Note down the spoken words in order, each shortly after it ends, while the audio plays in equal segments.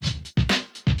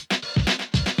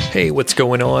Hey, what's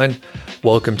going on?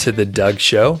 Welcome to The Doug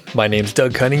Show. My name's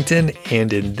Doug Cunnington,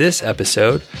 and in this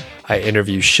episode, I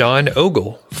interview Sean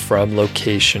Ogle from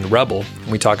Location Rebel.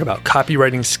 We talk about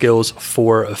copywriting skills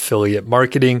for affiliate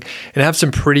marketing and have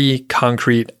some pretty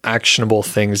concrete, actionable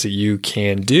things that you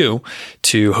can do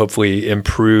to hopefully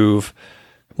improve,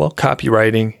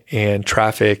 copywriting and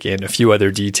traffic and a few other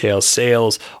details,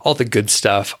 sales, all the good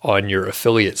stuff on your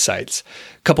affiliate sites.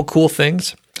 A couple cool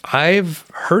things. I've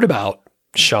heard about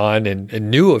Sean and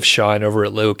knew of Sean over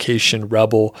at Location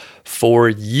Rebel for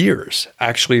years,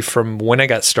 actually from when I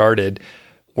got started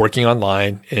working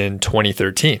online in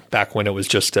 2013, back when it was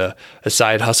just a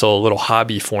side hustle, a little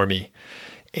hobby for me.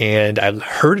 And I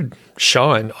heard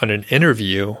Sean on an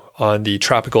interview on the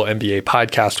Tropical MBA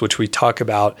podcast, which we talk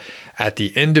about at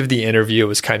the end of the interview. It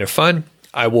was kind of fun.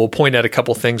 I will point out a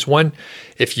couple things. One,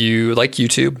 if you like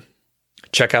YouTube,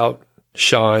 check out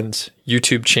Sean's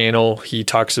YouTube channel. He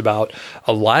talks about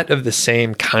a lot of the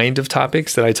same kind of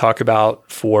topics that I talk about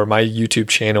for my YouTube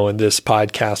channel and this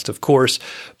podcast, of course,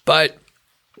 but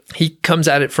he comes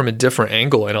at it from a different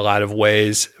angle in a lot of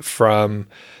ways, from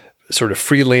sort of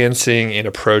freelancing and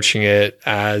approaching it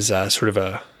as a sort of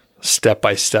a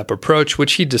step-by-step approach,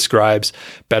 which he describes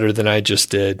better than I just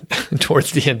did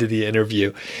towards the end of the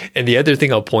interview. And the other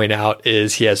thing I'll point out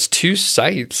is he has two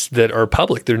sites that are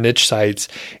public. They're niche sites.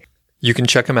 You can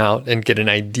check them out and get an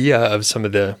idea of some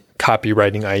of the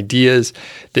copywriting ideas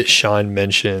that Sean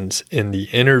mentions in the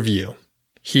interview.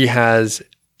 He has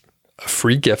a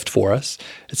free gift for us.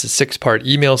 It's a 6-part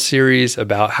email series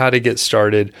about how to get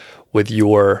started with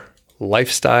your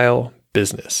lifestyle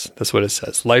business. That's what it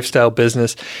says, lifestyle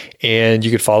business. And you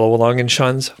could follow along in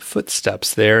Sean's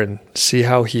footsteps there and see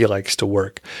how he likes to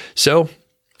work. So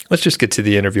let's just get to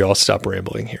the interview. I'll stop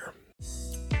rambling here.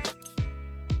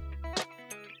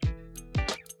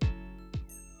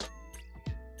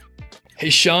 Hey,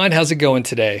 Sean, how's it going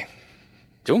today?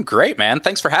 Doing great, man.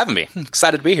 Thanks for having me. I'm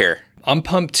excited to be here. I'm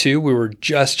pumped too. We were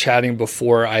just chatting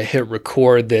before I hit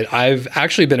record that I've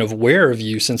actually been aware of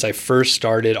you since I first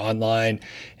started online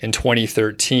in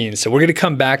 2013. So we're going to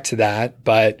come back to that.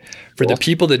 But for the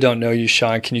people that don't know you,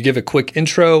 Sean, can you give a quick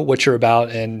intro, what you're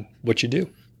about and what you do?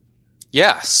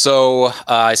 Yeah. So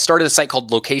I started a site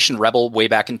called Location Rebel way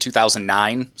back in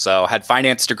 2009. So I had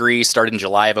finance degree, started in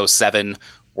July of 2007.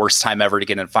 Worst time ever to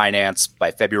get in finance.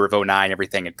 By February of 2009,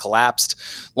 everything had collapsed.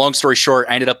 Long story short,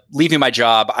 I ended up leaving my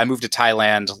job. I moved to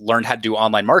Thailand, learned how to do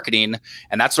online marketing.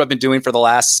 And that's what I've been doing for the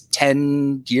last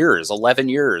 10 years, 11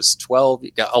 years, 12,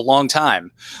 a long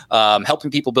time.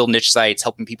 Helping people build niche sites,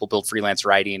 helping people build freelance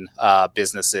writing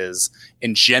businesses,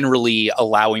 and generally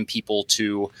allowing people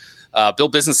to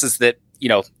build businesses that,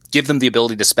 give them the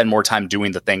ability to spend more time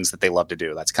doing the things that they love to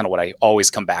do. That's kind of what I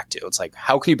always come back to. It's like,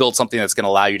 how can you build something that's going to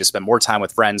allow you to spend more time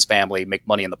with friends, family, make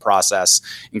money in the process,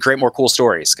 and create more cool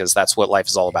stories? Because that's what life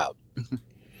is all about.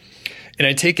 And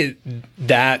I take it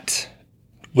that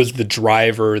was the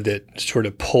driver that sort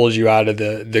of pulled you out of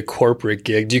the corporate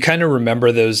gig. Do you kind of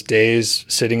remember those days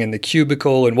sitting in the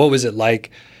cubicle, and what was it like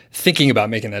thinking about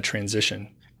making that transition?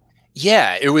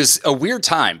 Yeah, it was a weird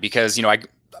time because,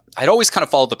 I'd always kind of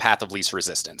followed the path of least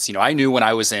resistance. I knew when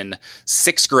I was in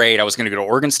 6th grade, I was going to go to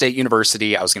Oregon State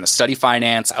University. I was going to study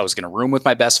finance. I was going to room with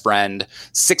my best friend.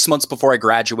 6 months before I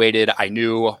graduated, I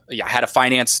knew I had a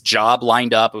finance job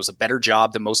lined up. It was a better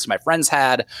job than most of my friends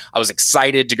had. I was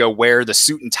excited to go wear the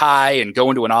suit and tie and go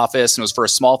into an office. And it was for a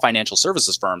small financial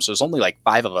services firm. So there's only like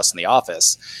 5 of us in the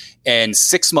office. And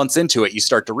 6 months into it, you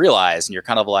start to realize, and you're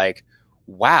kind of like,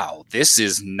 wow, this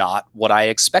is not what I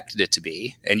expected it to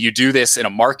be. And you do this in a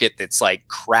market that's like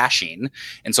crashing.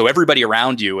 And so everybody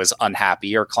around you is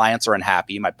unhappy, or clients are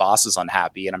unhappy. My boss is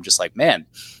unhappy. And I'm just like, man,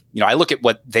 I look at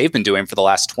what they've been doing for the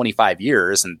last 25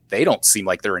 years and they don't seem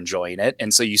like they're enjoying it.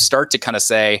 And so you start to kind of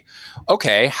say,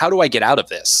 okay, how do I get out of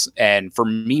this? And for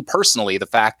me personally, the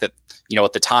fact that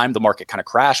at the time the market kind of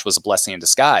crashed was a blessing in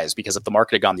disguise, because if the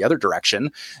market had gone the other direction,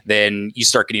 then you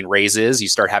start getting raises, you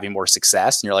start having more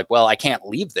success, and you're like, well, I can't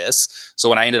leave this. So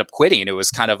when I ended up quitting, it was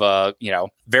kind of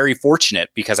very fortunate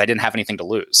because I didn't have anything to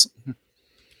lose.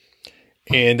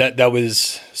 And that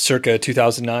was circa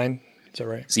 2009. Is that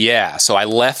right? Yeah. So I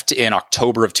left in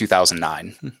October of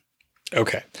 2009.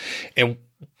 Okay. And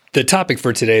the topic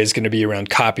for today is going to be around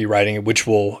copywriting, which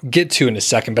we'll get to in a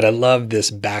second, but I love this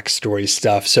backstory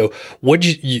stuff. So what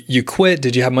you quit?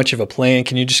 Did you have much of a plan?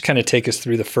 Can you just kind of take us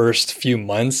through the first few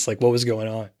months? Like, what was going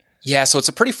on? Yeah, so it's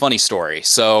a pretty funny story.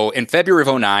 So in February of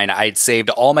 '09, I had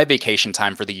saved all my vacation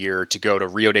time for the year to go to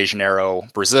Rio de Janeiro,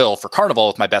 Brazil for Carnival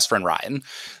with my best friend Ryan.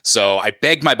 So I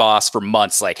begged my boss for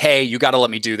months, like, hey, you got to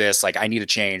let me do this. Like, I need a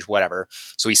change, whatever.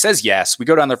 So he says yes. We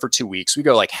go down there for 2 weeks. We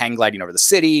go like hang gliding over the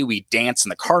city. We dance in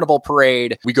the Carnival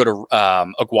parade. We go to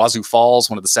Iguazu Falls,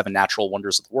 one of the 7 natural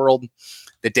wonders of the world.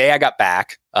 The day I got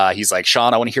back, he's like,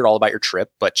 Sean, I want to hear all about your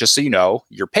trip. But just so you know,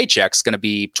 your paycheck's going to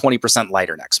be 20%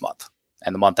 lighter next month.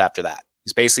 And the month after that,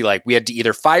 he's basically like, we had to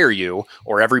either fire you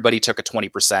or everybody took a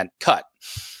 20% cut.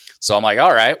 So I'm like,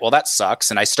 all right, well, that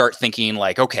sucks. And I start thinking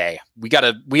like, okay, we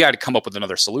gotta come up with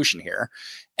another solution here.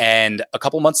 And a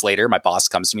couple months later, my boss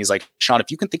comes to me. He's like, Sean, if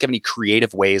you can think of any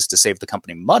creative ways to save the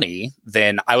company money,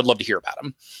 then I would love to hear about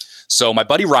them. So my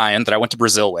buddy Ryan that I went to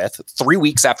Brazil with, 3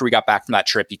 weeks after we got back from that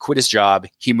trip, he quit his job.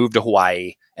 He moved to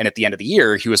Hawaii. And at the end of the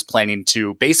year, he was planning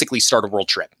to basically start a world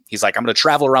trip. He's like, I'm going to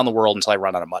travel around the world until I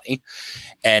run out of money.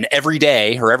 And every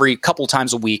day or every couple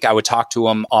times a week, I would talk to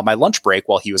him on my lunch break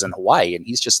while he was in Hawaii. And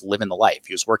he's just living the life.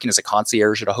 He was working as a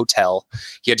concierge at a hotel.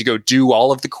 He had to go do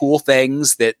all of the cool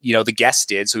things that, the guests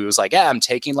did. So he was like, yeah, I'm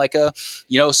taking like a,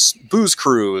 booze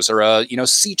cruise or a,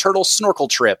 sea turtle snorkel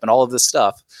trip and all of this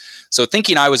stuff. So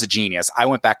thinking I was a genius, I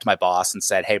went back to my boss and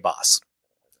said, hey, boss,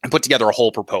 and put together a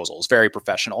whole proposal. It was very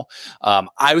professional.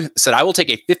 I said, I will take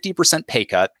a 50% pay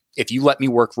cut if you let me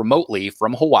work remotely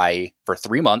from Hawaii for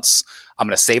 3 months. I'm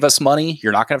going to save us money.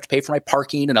 You're not going to have to pay for my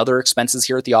parking and other expenses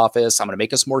here at the office. I'm going to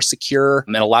make us more secure.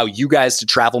 I'm going to allow you guys to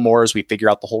travel more as we figure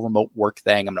out the whole remote work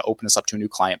thing. I'm going to open us up to a new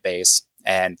client base.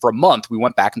 And for a month, we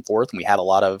went back and forth and we had a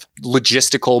lot of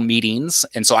logistical meetings.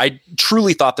 And so I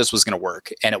truly thought this was going to work.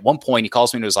 And at one point, he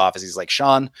calls me into his office. He's like,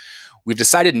 Sean, we've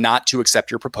decided not to accept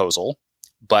your proposal,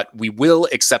 but we will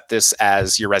accept this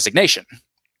as your resignation.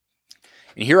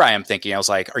 And here I am thinking, I was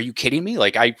like, are you kidding me?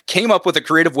 Like, I came up with a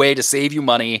creative way to save you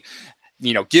money,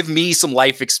 give me some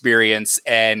life experience,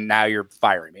 and now you're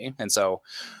firing me. And so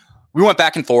we went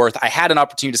back and forth. I had an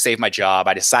opportunity to save my job.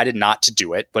 I decided not to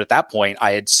do it. But at that point,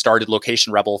 I had started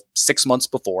Location Rebel 6 months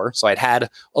before. So I'd had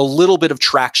a little bit of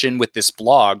traction with this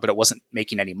blog, but it wasn't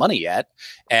making any money yet.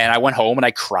 And I went home and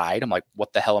I cried. I'm like,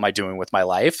 what the hell am I doing with my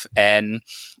life? And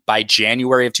by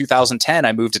January of 2010,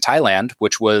 I moved to Thailand,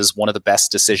 which was one of the best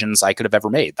decisions I could have ever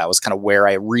made. That was kind of where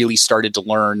I really started to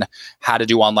learn how to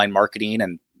do online marketing.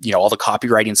 And, all the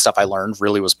copywriting stuff I learned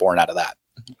really was born out of that.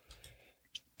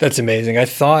 That's amazing. I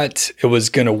thought it was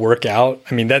going to work out.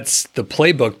 I mean, that's the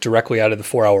playbook directly out of the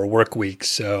 4-Hour Workweek.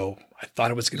 So I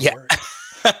thought it was going to work.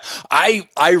 I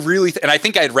really, and I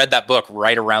think I had read that book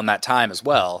right around that time as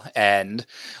well. And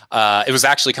it was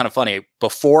actually kind of funny.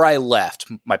 Before I left,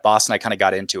 my boss and I kind of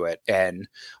got into it. And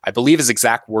I believe his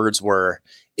exact words were,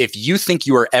 if you think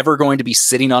you are ever going to be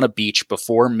sitting on a beach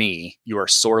before me, you are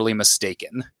sorely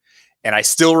mistaken. And I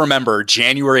still remember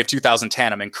January of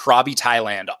 2010, I'm in Krabi,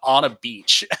 Thailand on a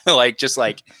beach,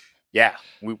 yeah,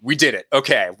 we did it.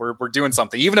 Okay, we're doing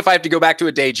something. Even if I have to go back to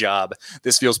a day job,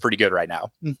 this feels pretty good right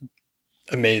now.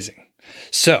 Amazing.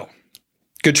 So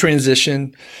good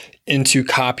transition into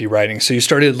copywriting. So you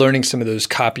started learning some of those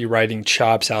copywriting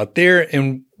chops out there.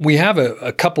 And we have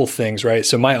a couple things, right?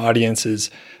 So my audience is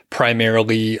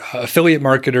primarily affiliate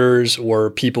marketers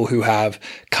or people who have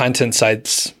content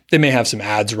sites. They may have some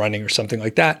ads running or something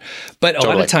like that. But a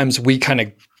lot of times we kind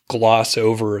of gloss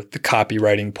over the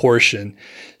copywriting portion.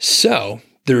 So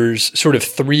there's sort of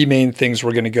 3 main things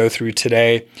we're going to go through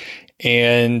today.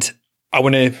 And I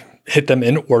want to hit them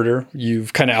in order.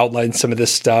 You've kind of outlined some of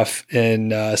this stuff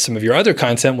in some of your other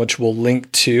content, which we'll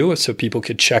link to so people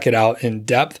could check it out in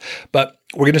depth. But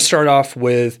we're going to start off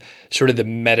with sort of the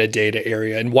metadata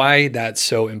area and why that's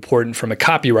so important from a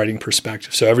copywriting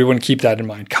perspective. So everyone keep that in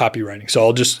mind, copywriting. So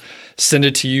I'll just send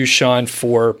it to you, Sean,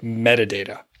 for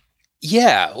metadata.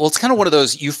 Yeah, well, it's kind of one of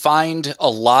those, you find a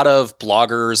lot of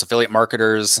bloggers, affiliate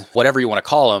marketers, whatever you want to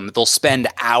call them, they'll spend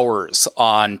hours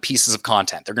on pieces of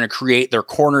content. They're going to create their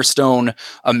cornerstone,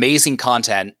 amazing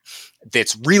content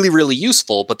that's really, really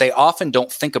useful, but they often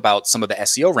don't think about some of the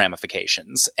SEO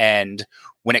ramifications. And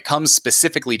when it comes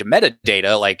specifically to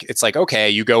metadata, like it's like, okay,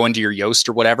 you go into your Yoast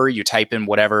or whatever, you type in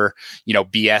whatever,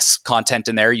 BS content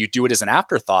in there, you do it as an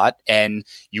afterthought and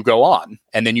you go on.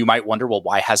 And then you might wonder, well,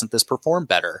 why hasn't this performed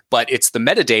better? But it's the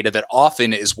metadata that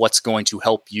often is what's going to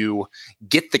help you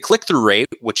get the click-through rate,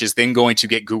 which is then going to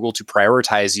get Google to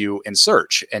prioritize you in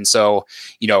search. And so,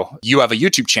 you have a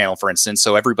YouTube channel, for instance,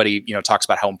 so everybody, talks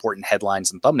about how important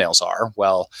headlines and thumbnails are.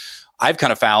 Well, I've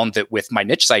kind of found that with my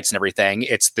niche sites and everything,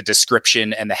 it's the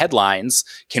description and the headlines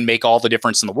can make all the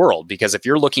difference in the world. Because if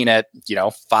you're looking at,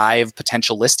 5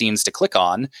 potential listings to click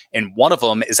on, and one of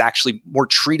them is actually more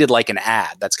treated like an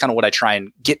ad, that's kind of what I try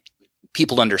and get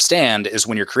people to understand is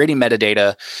when you're creating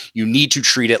metadata, you need to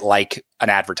treat it like an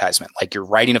advertisement, like you're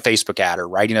writing a Facebook ad or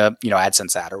writing a,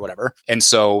 AdSense ad or whatever. And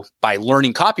so by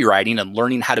learning copywriting and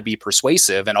learning how to be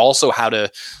persuasive and also how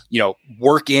to,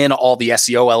 work in all the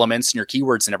SEO elements and your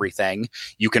keywords and everything,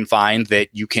 you can find that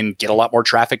you can get a lot more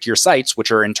traffic to your sites,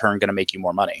 which are in turn going to make you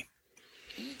more money.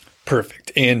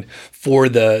 Perfect. And for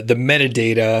the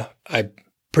metadata, I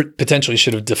potentially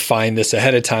should have defined this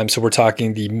ahead of time. So we're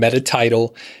talking the meta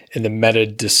title and the meta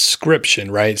description,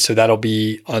 right? So that'll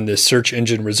be on the search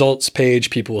engine results page.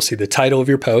 People will see the title of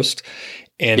your post,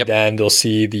 and then they'll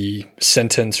see the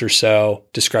sentence or so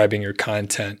describing your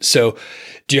content. So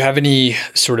do you have any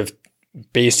sort of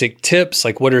basic tips?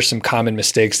 Like, what are some common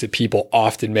mistakes that people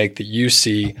often make that you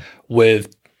see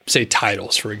with, say,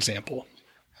 titles, for example?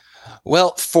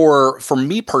 Well, for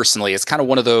me personally, it's kind of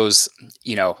one of those,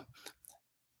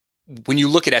 when you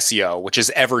look at SEO, which is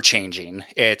ever changing,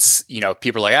 it's,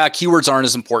 people are like, keywords aren't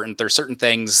as important. There's certain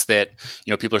things that,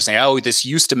 people are saying, oh, this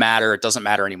used to matter. It doesn't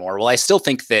matter anymore. Well, I still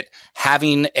think that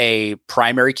having a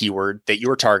primary keyword that you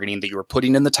were targeting, that you were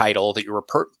putting in the title, that you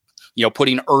were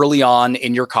putting early on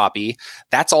in your copy,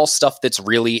 that's all stuff that's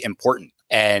really important.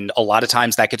 And a lot of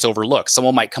times that gets overlooked.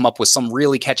 Someone might come up with some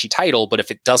really catchy title, but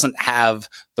if it doesn't have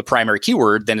the primary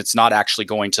keyword, then it's not actually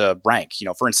going to rank.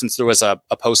 For instance, there was a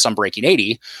post on Breaking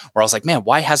 80 where I was like, man,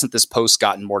 why hasn't this post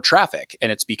gotten more traffic? And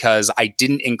it's because I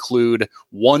didn't include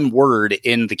one word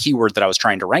in the keyword that I was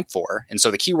trying to rank for. And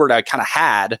so the keyword I kind of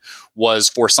had was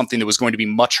for something that was going to be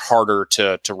much harder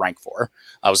to rank for.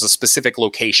 It was a specific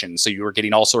location. So you were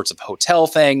getting all sorts of hotel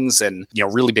things and,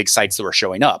 really big sites that were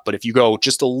showing up. But if you go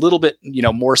just a little bit,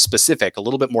 more specific, a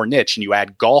little bit more niche, and you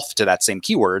add golf to that same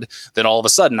keyword, then all of a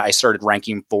sudden I started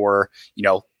ranking for,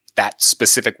 that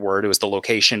specific word. It was the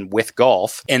location with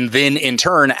golf. And then in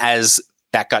turn, as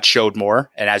that got showed more,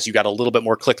 and as you got a little bit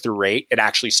more click-through rate, it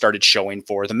actually started showing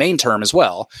for the main term as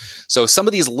well. So some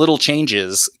of these little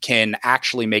changes can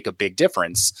actually make a big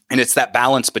difference. And it's that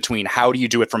balance between how do you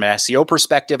do it from an SEO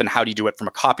perspective and how do you do it from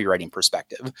a copywriting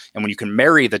perspective. And when you can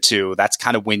marry the two, that's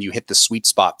kind of when you hit the sweet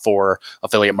spot for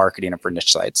affiliate marketing and for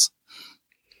niche sites.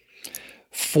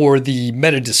 For the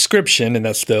meta description, and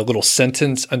that's the little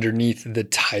sentence underneath the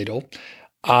title,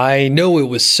 I know it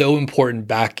was so important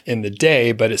back in the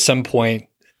day, but at some point,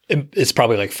 it's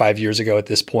probably like 5 years ago at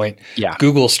this point,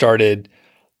 Google started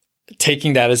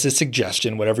taking that as a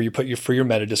suggestion, whatever you put for your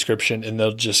meta description, and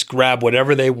they'll just grab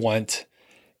whatever they want.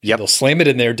 They'll slam it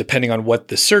in there depending on what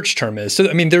the search term is. So,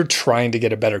 they're trying to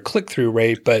get a better click-through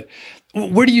rate, but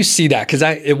where do you see that? Because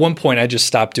at one point I just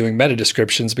stopped doing meta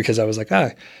descriptions because I was like,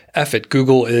 F it.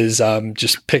 Google is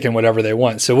just picking whatever they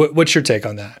want. So what's your take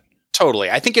on that?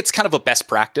 Totally. I think it's kind of a best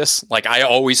practice. Like, I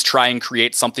always try and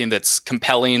create something that's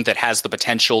compelling, that has the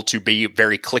potential to be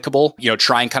very clickable,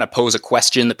 try and kind of pose a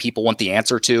question that people want the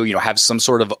answer to, have some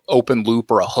sort of open loop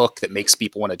or a hook that makes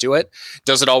people want to do it.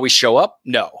 Does it always show up?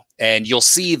 No. And you'll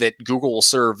see that Google will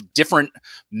serve different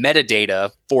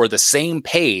metadata for the same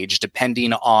page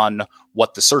depending on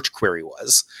what the search query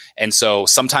was. And so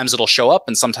sometimes it'll show up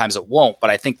and sometimes it won't. But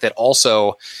I think that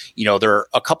also, there are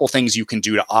a couple things you can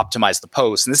do to optimize the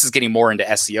post. And this is getting more into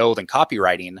SEO than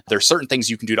copywriting. There are certain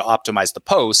things you can do to optimize the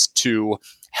post to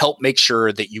help make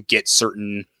sure that you get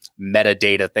certain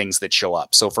metadata things that show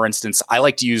up. So for instance, I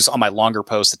like to use on my longer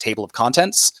posts a table of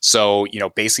contents. So,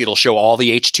 basically it'll show all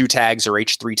the H2 tags or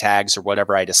H3 tags or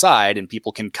whatever I decide, and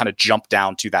people can kind of jump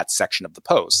down to that section of the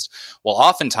post. Well,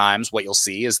 oftentimes what you'll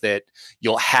see is that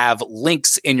you'll have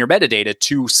links in your metadata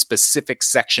to specific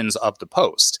sections of the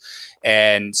post.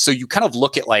 And so you kind of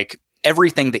look at like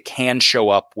everything that can show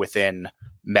up within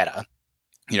Meta.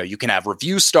 You can have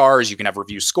review stars, you can have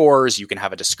review scores, you can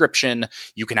have a description,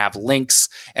 you can have links.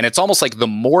 And it's almost like the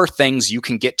more things you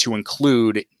can get to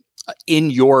include in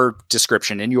your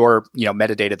description, in your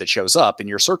metadata that shows up in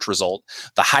your search result,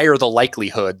 the higher the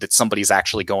likelihood that somebody's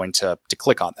actually going to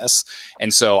click on this.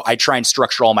 And so I try and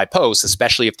structure all my posts,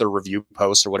 especially if they're review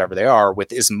posts or whatever they are,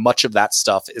 with as much of that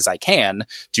stuff as I can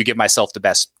to give myself the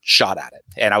best shot at it.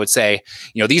 And I would say,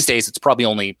 these days it's probably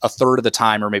only a third of the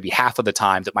time or maybe half of the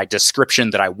time that my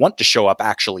description that I want to show up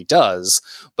actually does.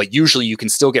 But usually you can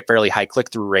still get fairly high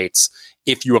click-through rates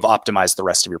if you have optimized the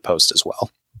rest of your post as well.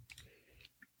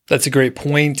 That's a great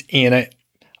point. And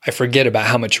I forget about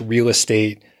how much real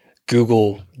estate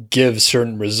Google gives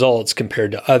certain results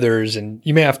compared to others. And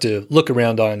you may have to look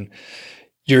around on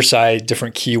your site,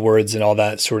 different keywords and all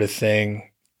that sort of thing.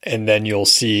 And then you'll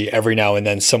see every now and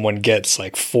then someone gets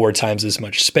like 4 times as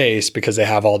much space because they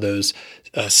have all those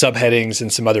subheadings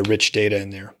and some other rich data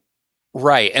in there.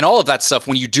 Right. And all of that stuff,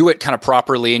 when you do it kind of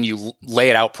properly and you lay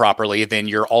it out properly, then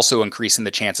you're also increasing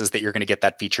the chances that you're going to get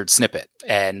that featured snippet.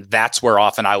 And that's where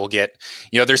often I will get,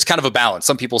 there's kind of a balance.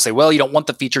 Some people say, well, you don't want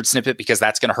the featured snippet because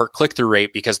that's going to hurt click-through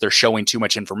rate because they're showing too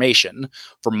much information.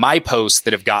 For my posts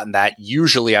that have gotten that,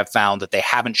 usually I've found that they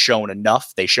haven't shown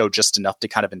enough. They show just enough to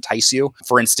kind of entice you.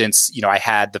 For instance, I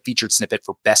had the featured snippet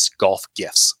for best golf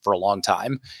gifts for a long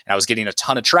time. And I was getting a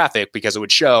ton of traffic because it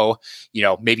would show,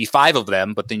 maybe 5 of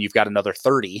them, but then you've got another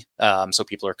 30. So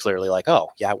people are clearly like, oh,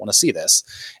 yeah, I want to see this.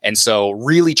 And so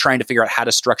really trying to figure out how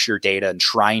to structure your data and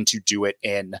trying to do it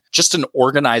in just an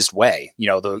organized way.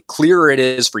 The clearer it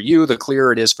is for you, the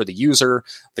clearer it is for the user,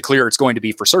 the clearer it's going to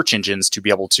be for search engines to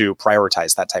be able to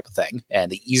prioritize that type of thing.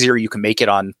 And the easier you can make it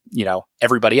on,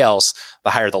 everybody else, the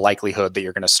higher the likelihood that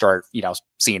you're going to start,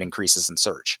 seeing increases in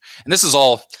search. And this is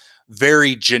all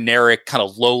very generic, kind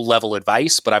of low level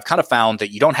advice, but I've kind of found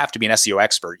that you don't have to be an SEO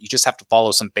expert. You just have to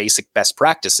follow some basic best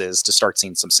practices to start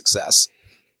seeing some success.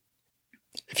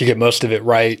 If you get most of it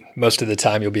right, most of the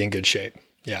time you'll be in good shape.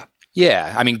 Yeah.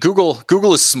 Yeah. I mean,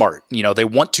 Google is smart. They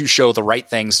want to show the right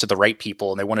things to the right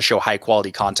people and they want to show high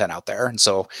quality content out there. And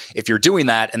so if you're doing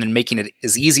that and then making it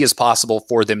as easy as possible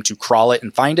for them to crawl it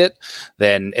and find it,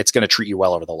 then it's going to treat you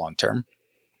well over the long term.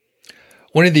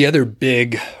 One of the other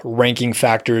big ranking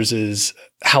factors is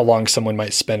how long someone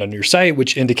might spend on your site,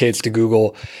 which indicates to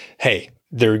Google, hey,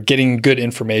 they're getting good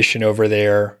information over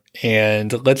there.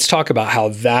 And let's talk about how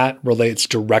that relates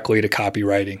directly to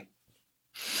copywriting.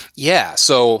 Yeah.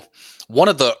 So one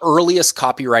of the earliest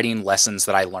copywriting lessons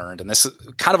that I learned, and this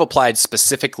kind of applied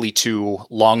specifically to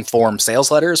long form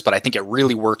sales letters, but I think it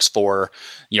really works for,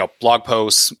 blog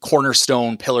posts,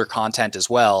 cornerstone pillar content as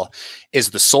well,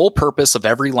 is the sole purpose of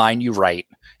every line you write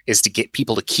is to get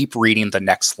people to keep reading the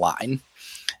next line.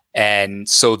 And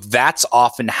so that's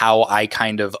often how I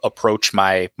kind of approach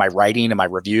my writing and my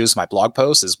reviews, my blog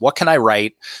posts is what can I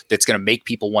write that's going to make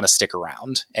people want to stick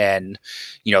around? And,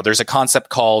 there's a concept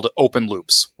called open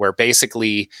loops where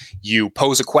basically you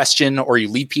pose a question or you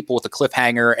leave people with a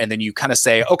cliffhanger and then you kind of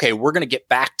say, okay, we're going to get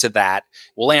back to that.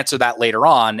 We'll answer that later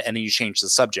on. And then you change the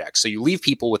subject. So you leave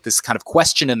people with this kind of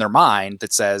question in their mind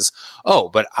that says, oh,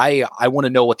 but I want to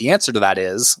know what the answer to that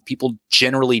is. People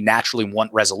generally naturally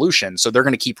want resolution. So they're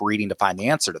going to keep reading to find the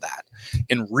answer to that.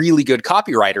 And really good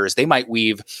copywriters, they might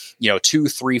weave, 2,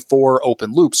 3, 4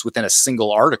 open loops within a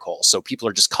single article. So people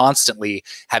are just constantly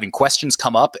having questions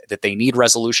come up that they need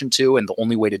resolution to. And the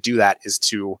only way to do that is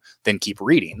to then keep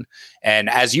reading. And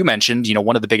as you mentioned,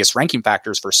 one of the biggest ranking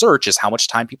factors for search is how much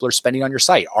time people are spending on your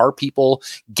site. Are people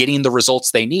getting the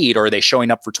results they need, or are they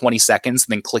showing up for 20 seconds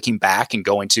and then clicking back and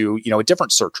going to, a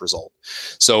different search result?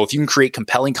 So if you can create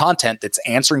compelling content that's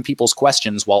answering people's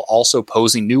questions while also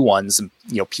posing new ones and,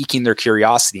 piquing their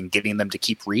curiosity and getting them to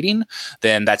keep reading,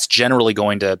 then that's generally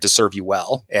going to serve you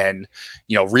well. And,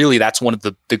 really that's one of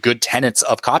the good tenets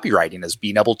of copywriting is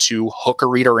being able to hook a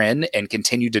reader in and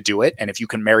continue to do it. And if you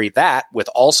can marry that with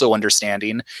also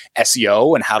understanding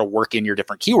SEO and how to work in your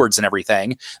different keywords and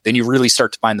everything, then you really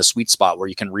start to find the sweet spot where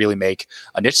you can really make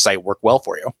a niche site work well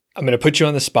for you. I'm going to put you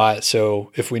on the spot.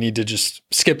 So if we need to just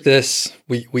skip this,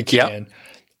 we can.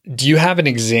 Yep. Do you have an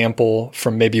example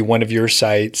from maybe one of your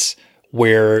sites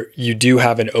where you do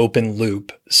have an open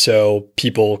loop so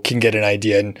people can get an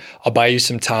idea? And I'll buy you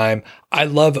some time. I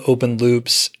love open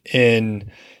loops in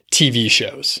TV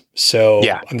shows. So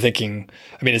I'm thinking,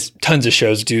 it's tons of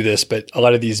shows do this, but a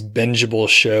lot of these bingeable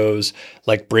shows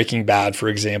like Breaking Bad, for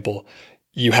example,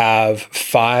 you have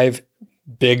 5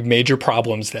 big major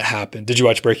problems that happen. Did you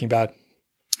watch Breaking Bad?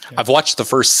 I've watched the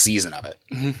first season of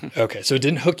it. Okay. So it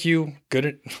didn't hook you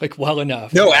well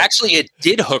enough. No, actually it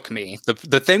did hook me.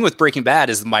 The thing with Breaking Bad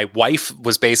is my wife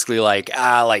was basically like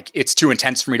it's too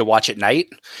intense for me to watch at night.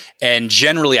 And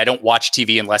generally I don't watch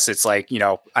TV unless it's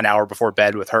an hour before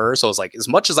bed with her. So I was like, as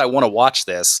much as I want to watch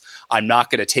this, I'm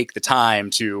not going to take the time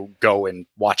to go and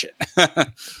watch it.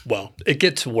 Well, it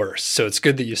gets worse. So it's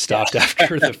good that you stopped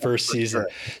after the first season.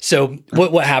 Right. So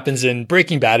what happens in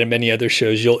Breaking Bad and many other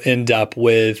shows, you'll end up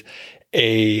with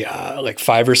a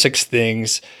 5 or 6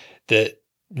 things that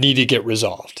need to get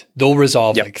resolved. They'll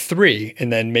resolve 3,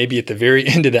 and then maybe at the very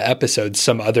end of the episode,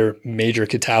 some other major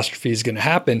catastrophe is going to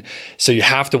happen. So you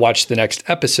have to watch the next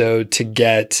episode to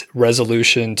get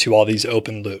resolution to all these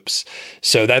open loops.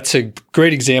 So that's a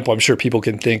great example. I'm sure people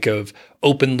can think of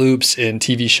open loops in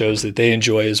TV shows that they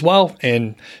enjoy as well.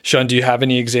 And Sean, do you have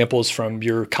any examples from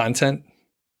your content?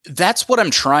 That's what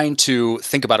I'm trying to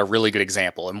think about, a really good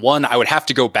example. And one, I would have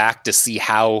to go back to see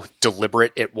how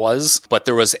deliberate it was, but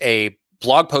there was a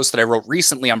blog post that I wrote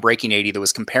recently on Breaking 80 that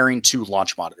was comparing two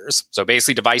launch monitors. So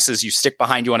basically devices you stick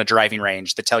behind you on a driving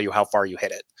range that tell you how far you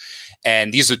hit it.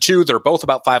 And these are two, they're both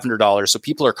about $500. So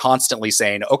people are constantly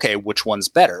saying, okay, which one's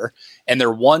better? And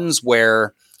they're ones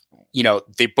where, you know,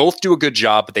 they both do a good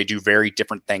job, but they do very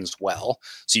different things well.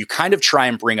 So you kind of try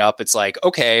and bring up, it's like,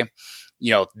 okay,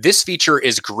 you know, this feature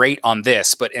is great on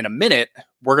this, but in a minute,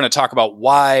 we're going to talk about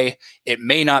why it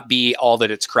may not be all that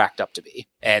it's cracked up to be.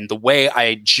 And the way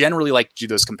I generally like to do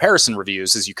those comparison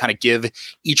reviews is you kind of give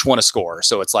each one a score.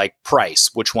 So it's like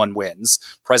price, which one wins,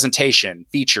 presentation,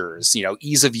 features, you know,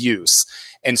 ease of use.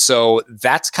 And so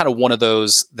that's kind of one of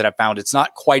those that I found it's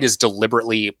not quite as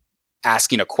deliberately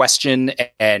asking a question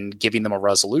and giving them a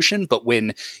resolution. But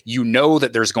when you know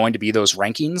that there's going to be those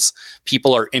rankings,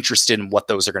 people are interested in what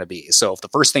those are going to be. So if the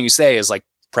first thing you say is like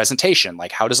presentation,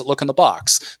 like how does it look in the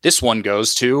box? This one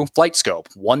goes to FlightScope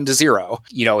 1 to 0.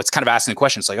 You know, it's kind of asking the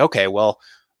question. It's like, okay, well,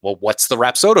 what's the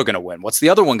Rapsodo going to win? What's the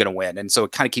other one going to win? And so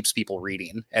it kind of keeps people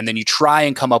reading. And then you try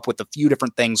and come up with a few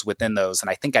different things within those.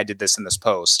 And I think I did this in this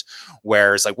post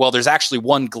where it's like, well, there's actually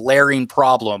one glaring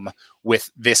problem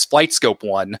with this FlightScope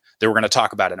one that we're going to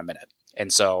talk about in a minute.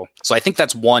 And so I think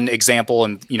that's one example,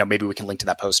 and, you know, maybe we can link to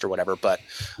that post or whatever, but,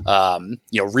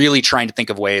 you know, really trying to think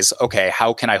of ways, okay,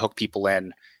 how can I hook people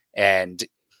in, and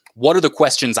what are the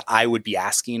questions I would be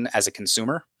asking as a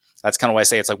consumer? That's kind of why I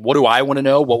say it's like, what do I want to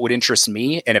know? What would interest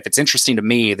me? And if it's interesting to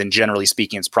me, then generally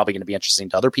speaking, it's probably going to be interesting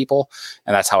to other people.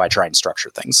 And that's how I try and structure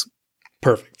things.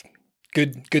 Perfect.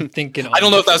 Good thinking. I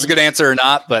don't know if that was a good answer or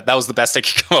not, but that was the best I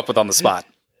could come up with on the spot.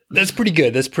 That's pretty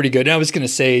good. And I was going to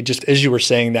say, just as you were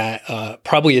saying that,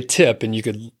 probably a tip, and you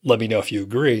could let me know if you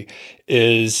agree,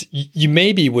 is you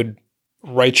maybe would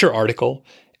write your article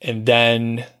and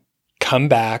then come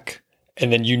back,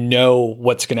 and then you know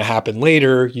what's going to happen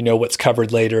later, you know what's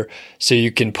covered later, so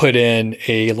you can put in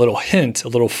a little hint, a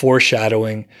little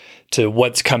foreshadowing to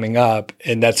what's coming up.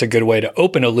 And that's a good way to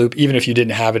open a loop, even if you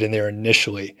didn't have it in there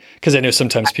initially, because I know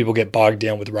sometimes people get bogged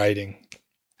down with writing.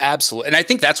 Absolutely. And I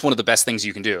think that's one of the best things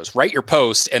you can do is write your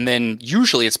post. And then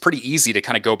usually it's pretty easy to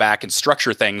kind of go back and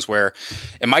structure things where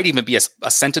it might even be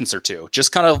a sentence or two,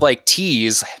 just kind of like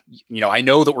tease, you know, I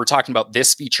know that we're talking about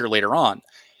this feature later on.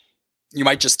 You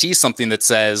might just tease something that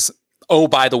says, oh,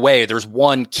 by the way, there's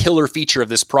one killer feature of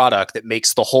this product that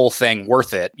makes the whole thing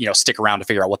worth it. You know, stick around to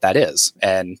figure out what that is.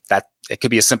 And that it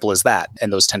could be as simple as that.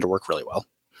 And those tend to work really well.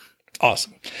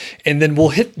 Awesome. And then we'll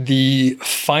hit the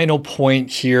final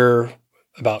point here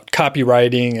about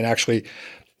copywriting and actually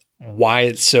why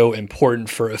it's so important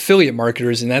for affiliate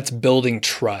marketers, and that's building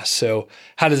trust. So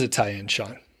how does it tie in,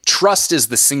 Sean? Trust is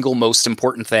the single most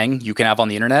important thing you can have on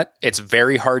the internet. It's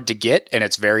very hard to get and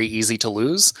it's very easy to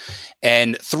lose.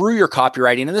 And through your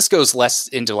copywriting, and this goes less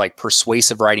into like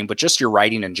persuasive writing, but just your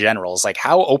writing in general, is like,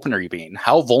 how open are you being?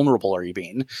 How vulnerable are you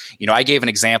being? You know, I gave an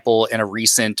example in a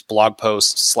recent blog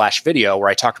post / video where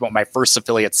I talked about my first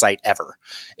affiliate site ever.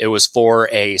 It was for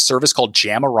a service called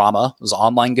Jamarama. It was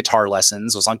online guitar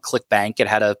lessons. It was on ClickBank. It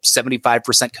had a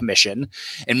 75% commission.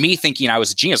 And me thinking I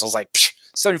was a genius, I was like,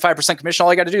 75% commission. All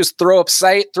I got to do is throw up a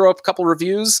site, throw up a couple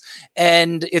reviews,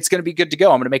 and it's going to be good to go.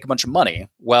 I'm going to make a bunch of money.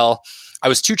 Well, I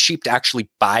was too cheap to actually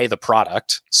buy the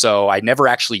product. So I never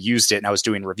actually used it, and I was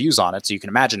doing reviews on it. So you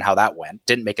can imagine how that went.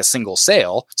 Didn't make a single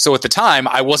sale. So at the time,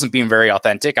 I wasn't being very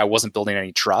authentic. I wasn't building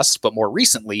any trust. But more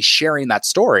recently, sharing that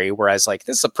story where I was like,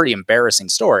 this is a pretty embarrassing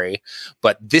story,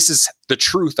 but this is the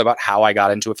truth about how I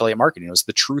got into affiliate marketing. It was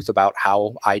the truth about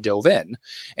how I dove in.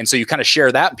 And so you kind of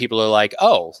share that, and people are like,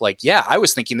 oh, like, yeah, I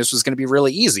was thinking this was going to be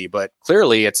really easy, but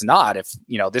clearly it's not. If,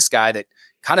 you know, this guy that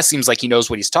kind of seems like he knows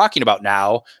what he's talking about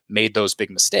now made those big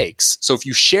mistakes. So if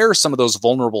you share some of those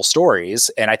vulnerable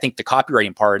stories, and I think the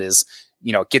copywriting part is,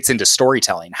 you know, it gets into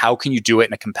storytelling. How can you do it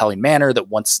in a compelling manner that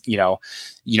once, you know,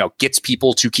 gets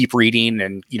people to keep reading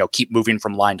and, you know, keep moving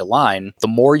from line to line? The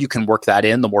more you can work that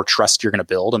in, the more trust you're going to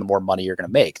build and the more money you're going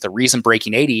to make. The reason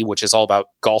Breaking 80, which is all about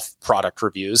golf product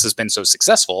reviews, has been so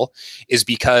successful is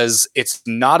because it's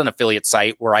not an affiliate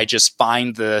site where I just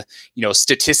find the, you know,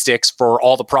 statistics for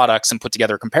all the products and put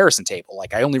together a comparison table.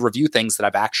 Like, I only review things that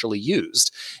I've actually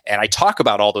used, and I talk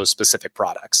about all those specific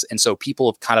products. And so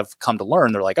people have kind of come to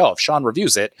learn, they're like, oh, if Sean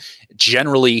reviews it,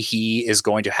 generally he is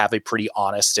going to have a pretty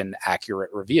honest and accurate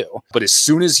review. But as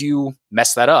soon as you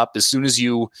mess that up, as soon as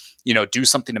you know, do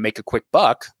something to make a quick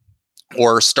buck,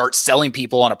 or start selling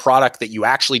people on a product that you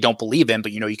actually don't believe in,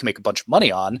 but you can make a bunch of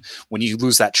money on. When you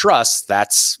lose that trust,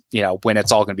 that's, when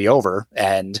it's all going to be over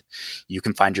and you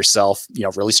can find yourself,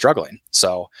 really struggling.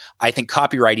 So I think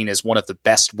copywriting is one of the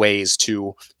best ways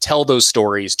to tell those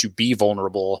stories, to be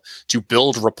vulnerable, to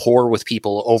build rapport with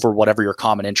people over whatever your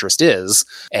common interest is.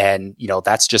 And,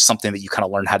 that's just something that you kind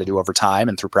of learn how to do over time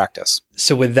and through practice.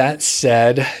 So with that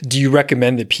said, do you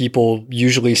recommend that people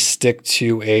usually stick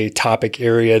to a topic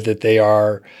area that they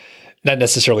are not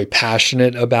necessarily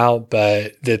passionate about,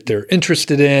 but that they're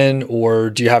interested in? Or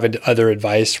do you have other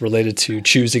advice related to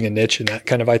choosing a niche and that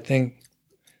kind of thing?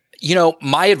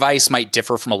 My advice might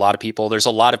differ from a lot of people. There's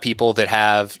a lot of people that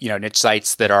have, niche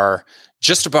sites that are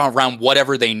just about around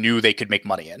whatever they knew they could make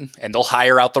money in, and they'll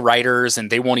hire out the writers and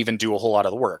they won't even do a whole lot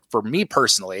of the work. For me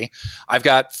personally, I've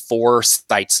got 4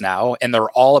 sites now and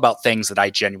they're all about things that I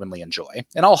genuinely enjoy.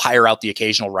 And I'll hire out the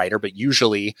occasional writer, but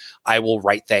usually I will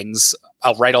write things.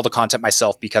 I'll write all the content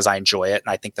myself because I enjoy it.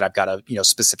 And I think that I've got a,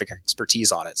 specific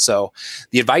expertise on it. So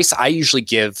the advice I usually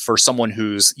give for someone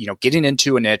who's, getting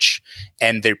into a niche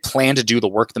and they plan to do the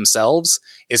work themselves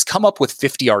is come up with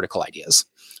 50 article ideas.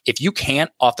 If you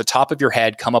can't, off the top of your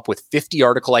head, come up with 50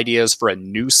 article ideas for a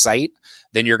new site,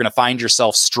 then you're going to find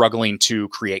yourself struggling to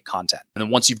create content. And then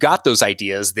once you've got those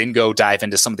ideas, then go dive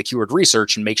into some of the keyword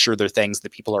research and make sure they're things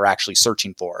that people are actually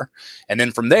searching for. And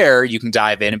then from there, you can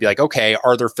dive in and be like, okay,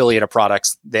 are there affiliate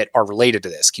products that are related to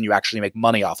this? Can you actually make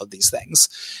money off of these things?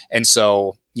 And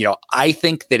so, I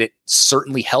think that it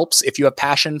certainly helps if you have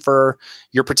passion for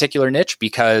your particular niche,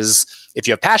 because if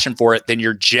you have passion for it, then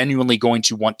you're genuinely going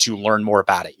to want to learn more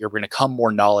about it. You're going to become more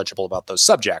knowledgeable about those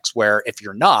subjects, where if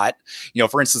you're not,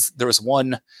 for instance, there was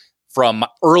one from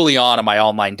early on in my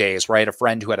online days where I had a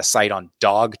friend who had a site on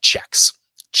dog checks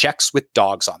with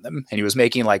dogs on them. And he was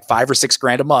making like $5 or $6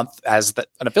 grand a month as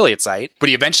an affiliate site. But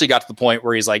he eventually got to the point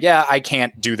where he's like, yeah, I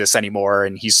can't do this anymore.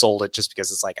 And he sold it just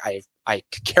because it's like, I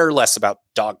care less about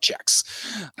dog checks.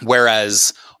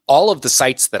 Whereas all of the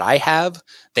sites that I have,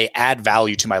 they add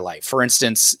value to my life. For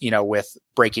instance, with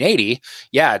Breaking 80,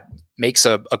 yeah, it makes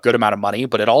a good amount of money,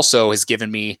 but it also has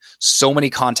given me so many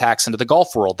contacts into the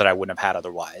golf world that I wouldn't have had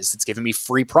otherwise. It's given me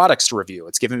free products to review.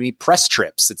 It's given me press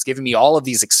trips. It's given me all of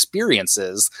these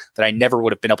experiences that I never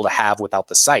would have been able to have without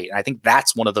the site. And I think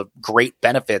that's one of the great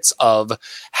benefits of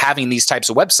having these types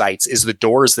of websites is the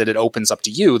doors that it opens up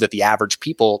to you that the average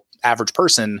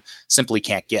person simply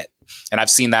can't get. And I've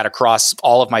seen that across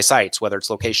all of my sites, whether it's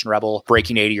Location Rebel,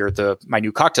 Breaking 80, or my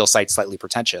new cocktail site, Slightly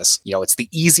Pretentious. It's the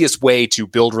easiest way to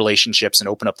build relationships and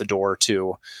open up the door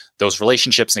to those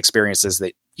relationships and experiences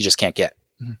that you just can't get.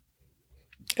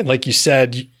 And like you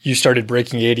said, you started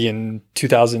Breaking 80 in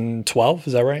 2012.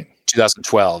 Is that right?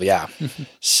 2012. Yeah.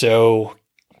 So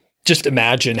just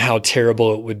imagine how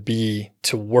terrible it would be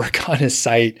to work on a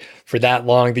site for that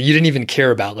long that you didn't even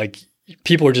care about. Like,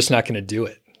 people are just not going to do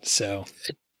it. So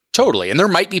totally. And there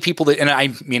might be people that, and I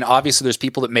mean, obviously there's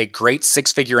people that make great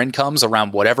 6-figure incomes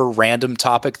around whatever random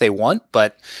topic they want,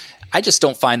 but I just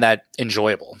don't find that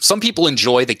enjoyable. Some people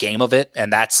enjoy the game of it,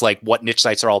 and that's like what niche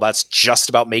sites are all about. It's just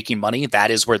about making money.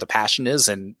 That is where the passion is,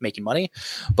 and making money.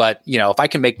 But, if I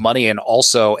can make money and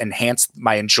also enhance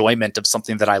my enjoyment of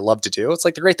something that I love to do, it's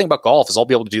like the great thing about golf is I'll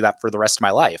be able to do that for the rest of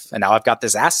my life. And now I've got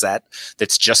this asset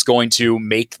that's just going to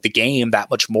make the game that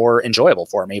much more enjoyable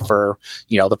for me for,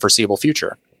 the foreseeable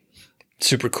future.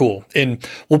 Super cool. And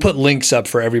we'll put links up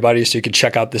for everybody so you can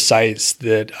check out the sites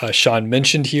that Sean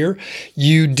mentioned here.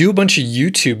 You do a bunch of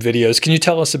YouTube videos. Can you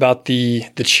tell us about the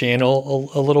channel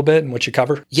a little bit and what you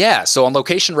cover? Yeah. So on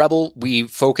Location Rebel, we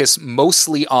focus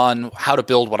mostly on how to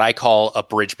build what I call a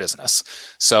bridge business.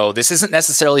 So this isn't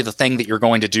necessarily the thing that you're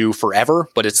going to do forever,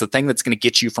 but it's the thing that's going to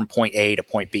get you from point A to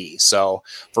point B. So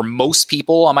for most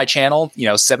people on my channel,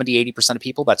 70, 80% of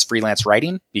people, that's freelance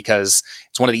writing, because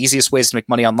it's one of the easiest ways to make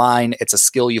money online. It's a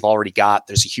skill you've already got.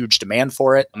 There's a huge demand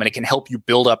for it. And it can help you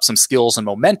build up some skills and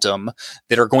momentum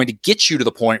that are going to get you to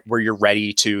the point where you're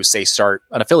ready to, say, start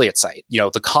an affiliate site.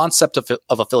 The concept of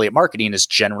affiliate marketing is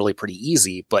generally pretty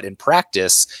easy, but in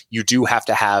practice, you do have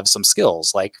to have some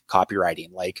skills like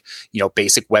copywriting, like,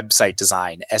 basic website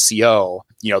design, SEO.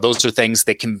 Those are things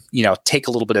that can, take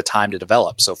a little bit of time to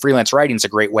develop. So freelance writing is a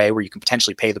great way where you can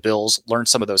potentially pay the bills, learn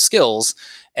some of those skills,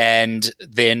 and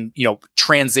then,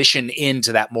 transition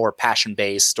into that more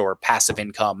passion-based or passive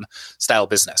income style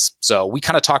business. So we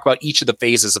kind of talk about each of the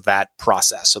phases of that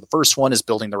process. So the first one is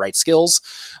building the right skills.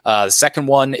 The second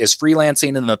one is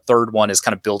freelancing. And the third one is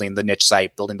kind of building the niche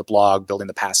site, building the blog, building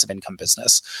the passive income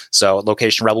business. So at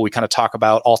Location Rebel, we kind of talk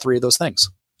about all three of those things.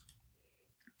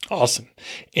 Awesome.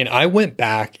 And I went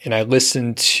back and I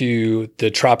listened to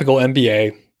the Tropical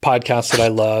MBA podcast that I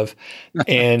love.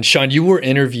 And Sean, you were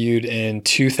interviewed in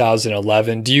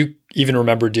 2011. Do you even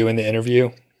remember doing the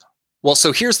interview? Well,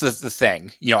 so here's the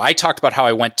thing. I talked about how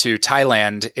I went to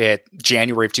Thailand in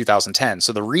January of 2010.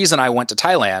 So the reason I went to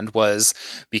Thailand was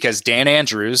because Dan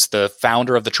Andrews, the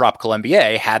founder of the Tropical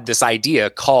MBA, had this idea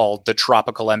called the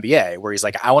Tropical MBA, where he's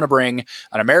like, I want to bring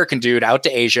an American dude out to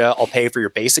Asia. I'll pay for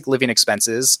your basic living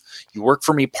expenses. You work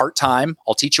for me part-time.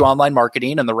 I'll teach you online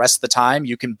marketing. And the rest of the time,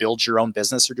 you can build your own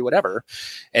business or do whatever.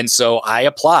 And so I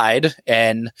applied,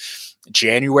 and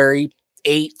January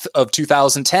 8th of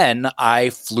 2010, I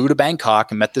flew to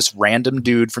Bangkok and met this random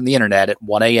dude from the internet at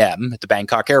 1 a.m. at the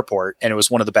Bangkok airport. And it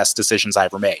was one of the best decisions I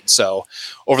ever made. So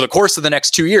over the course of the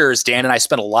next 2 years, Dan and I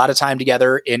spent a lot of time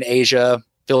together in Asia,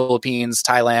 Philippines,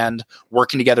 Thailand,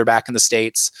 working together back in the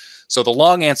States. So the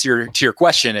long answer to your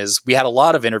question is we had a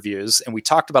lot of interviews and we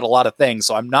talked about a lot of things.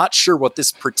 So I'm not sure what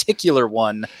this particular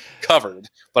one covered,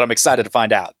 but I'm excited to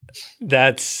find out.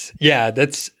 That's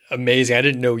amazing. I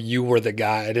didn't know you were the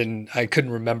guy. I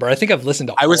couldn't remember. I think I've listened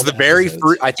to I was the very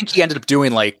first. I think he ended up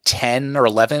doing like 10 or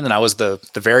 11 and I was the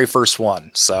very first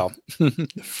one. So the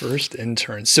first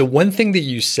intern. So one thing that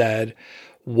you said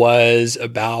was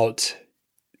about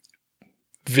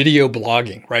video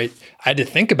blogging, right? I had to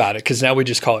think about it because now we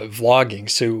just call it vlogging.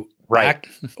 So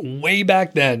way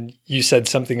back then, you said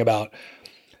something about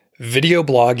video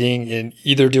blogging and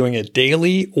either doing it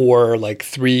daily or like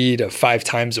 3 to 5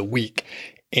 times a week.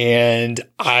 And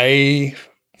I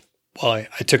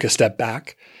took a step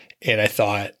back and I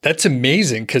thought, that's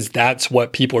amazing because that's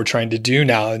what people are trying to do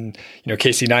now. And,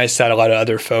 Casey Neistat, a lot of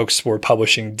other folks were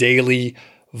publishing daily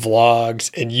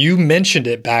vlogs, and you mentioned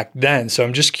it back then. So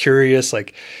I'm just curious,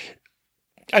 like,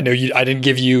 I didn't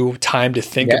give you time to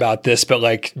think about this, but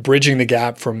like bridging the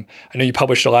gap from, I know you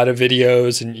published a lot of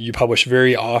videos and you publish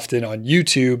very often on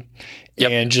YouTube.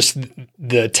 Yep. And just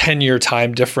the 10-year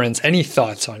time difference. Any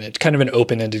thoughts on it? Kind of an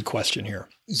open-ended question here.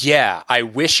 Yeah, I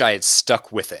wish I had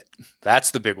stuck with it.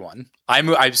 That's the big one.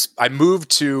 I moved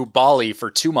to Bali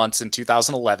for 2 months in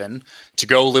 2011 to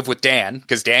go live with Dan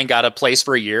because Dan got a place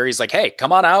for a year. He's like, hey,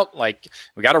 come on out. Like,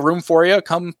 we got a room for you.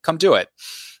 Come do it.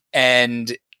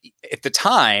 And at the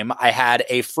time, I had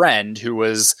a friend who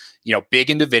was, big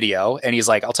into video. And he's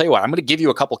like, I'll tell you what, I'm going to give you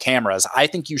a couple cameras. I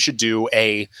think you should do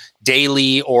a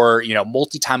daily or,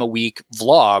 multi-time a week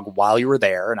vlog while you were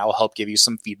there. And I will help give you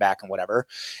some feedback and whatever.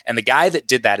 And the guy that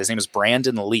did that, his name is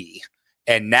Brandon Lee.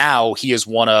 And now he is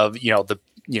one of, the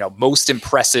most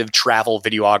impressive travel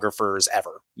videographers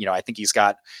ever. I think he's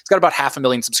got about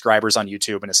 500,000 subscribers on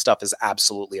YouTube and his stuff is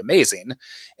absolutely amazing.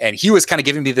 And he was kind of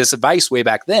giving me this advice way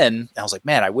back then. And I was like,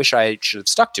 man, I wish I should have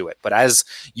stuck to it. But as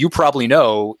you probably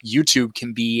know, YouTube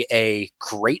can be a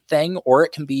great thing or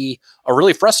it can be a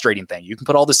really frustrating thing. You can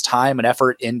put all this time and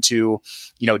effort into,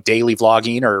 daily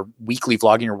vlogging or weekly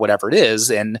vlogging or whatever it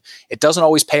is. And it doesn't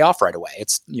always pay off right away.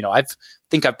 It's, I've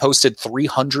posted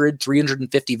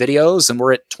 350 videos and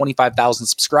we're at 25,000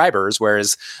 subscribers.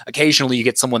 Whereas occasionally you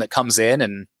get someone that comes in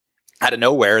and out of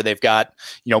nowhere, they've got,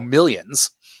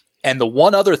 millions. And the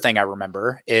one other thing I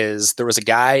remember is there was a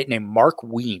guy named Mark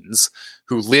Weens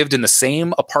who lived in the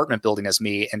same apartment building as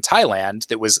me in Thailand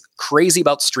that was crazy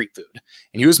about street food.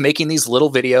 And he was making these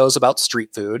little videos about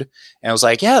street food. And I was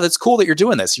like, yeah, that's cool that you're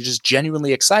doing this. You're just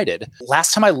genuinely excited.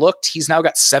 Last time I looked, he's now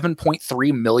got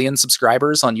 7.3 million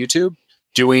subscribers on YouTube,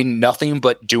 doing nothing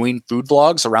but doing food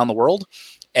vlogs around the world.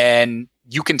 And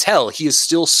you can tell he is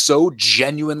still so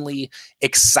genuinely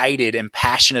excited and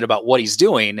passionate about what he's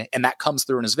doing. And that comes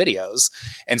through in his videos.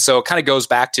 And so it kind of goes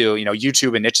back to,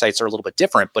 YouTube and niche sites are a little bit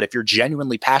different, but if you're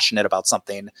genuinely passionate about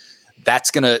something, that's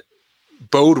going to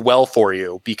bode well for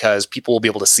you because people will be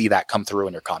able to see that come through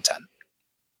in your content.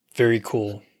 Very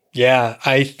cool. Yeah.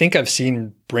 I think I've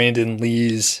seen Brandon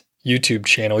Lee's YouTube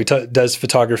channel. He does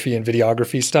photography and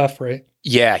videography stuff, right?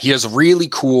 Yeah, he does really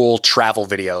cool travel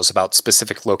videos about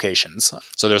specific locations.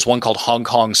 So there's one called Hong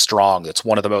Kong Strong. It's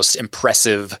one of the most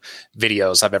impressive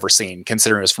videos I've ever seen,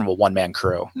 considering it's from a one-man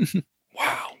crew.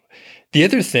 Wow. The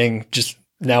other thing, just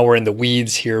now we're in the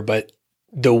weeds here, but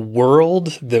the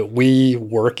world that we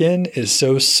work in is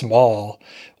so small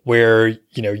where,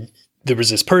 there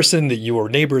was this person that you were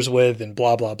neighbors with and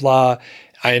blah, blah, blah.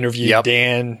 I interviewed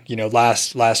Dan,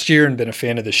 last year and been a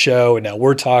fan of the show. And now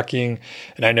we're talking.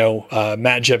 And I know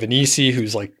Matt Gevanisi,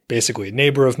 who's like basically a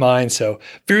neighbor of mine. So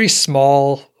very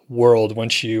small world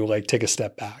once you take a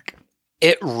step back.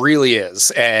 It really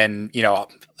is. And,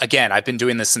 again, I've been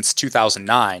doing this since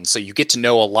 2009. So you get to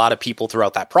know a lot of people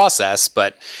throughout that process,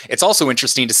 but it's also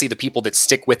interesting to see the people that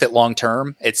stick with it long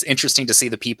term. It's interesting to see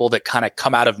the people that kind of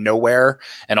come out of nowhere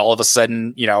and all of a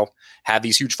sudden, have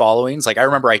these huge followings. Like I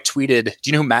remember I tweeted, do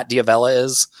you know who Matt D'Avella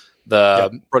is?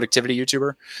 the productivity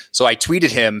YouTuber. So I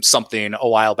tweeted him something a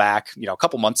while back, a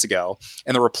couple months ago.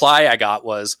 And the reply I got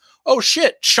was, "Oh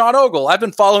shit, Sean Ogle, I've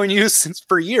been following you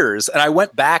for years." And I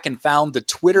went back and found the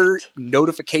Twitter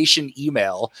notification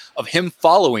email of him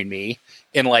following me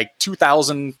in like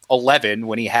 2011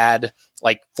 when he had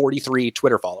like 43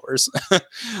 Twitter followers. And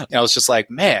I was just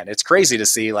like, man, it's crazy to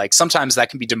see. Like sometimes that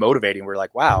can be demotivating. We're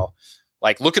like, wow,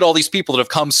 like look at all these people that have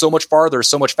come so much farther,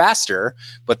 so much faster.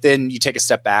 But then you take a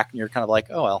step back and you're kind of like,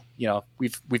 oh well,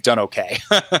 we've done okay.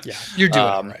 Yeah, you're doing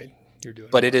it right. You're doing.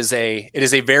 But it is a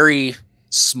very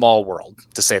small world,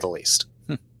 to say the least.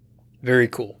 Very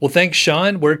cool. Well, thanks,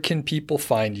 Sean. Where can people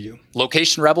find you?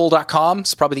 LocationRebel.com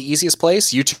is probably the easiest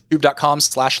place.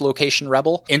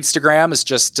 YouTube.com/LocationRebel. Instagram is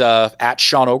just at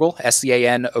Sean Ogle,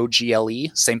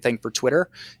 SeanOgle. Same thing for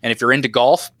Twitter. And if you're into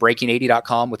golf,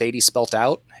 breaking80.com with 80 spelt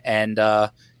out. And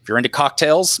if you're into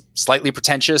cocktails,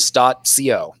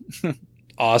 slightlypretentious.co.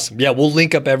 Awesome. Yeah, we'll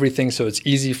link up everything so it's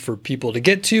easy for people to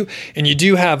get to. And you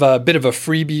do have a bit of a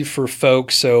freebie for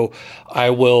folks, so I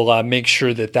will make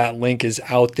sure that link is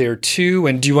out there too.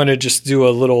 And do you want to just do a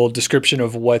little description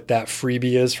of what that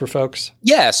freebie is for folks?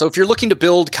 Yeah. So if you're looking to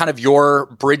build kind of your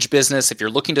bridge business, if you're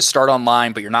looking to start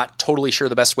online, but you're not totally sure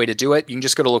the best way to do it, you can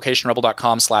just go to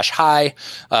locationrebel.com/hi.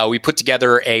 We put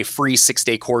together a free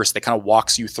 6-day course that kind of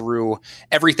walks you through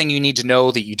everything you need to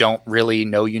know that you don't really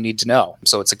know you need to know.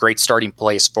 So it's a great starting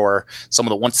place for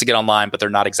someone that wants to get online, but they're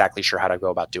not exactly sure how to go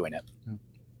about doing it.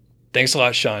 Thanks a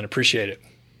lot, Sean. Appreciate it.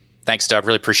 Thanks, Doug.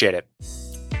 Really appreciate it.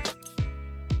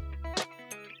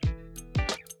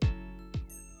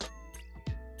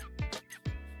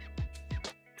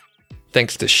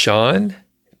 Thanks to Sean.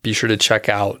 Be sure to check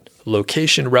out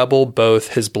Location Rebel, both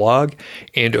his blog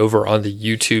and over on the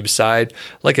YouTube side.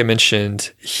 Like I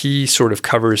mentioned, he sort of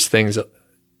covers things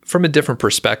from a different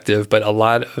perspective, but a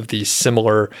lot of these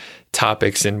similar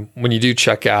topics. And when you do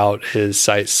check out his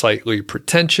site, Slightly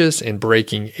Pretentious and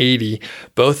Breaking 80,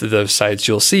 both of those sites,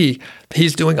 you'll see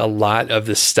he's doing a lot of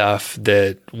the stuff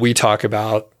that we talk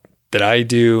about, that I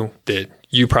do, that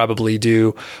you probably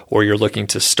do, or you're looking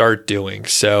to start doing.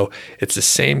 So it's the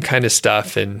same kind of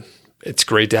stuff, and it's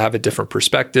great to have a different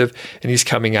perspective. And he's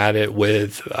coming at it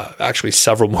with actually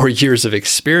several more years of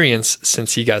experience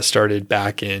since he got started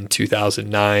back in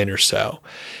 2009 or so.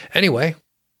 Anyway,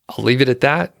 I'll leave it at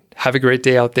that. Have a great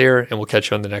day out there, and we'll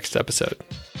catch you on the next episode.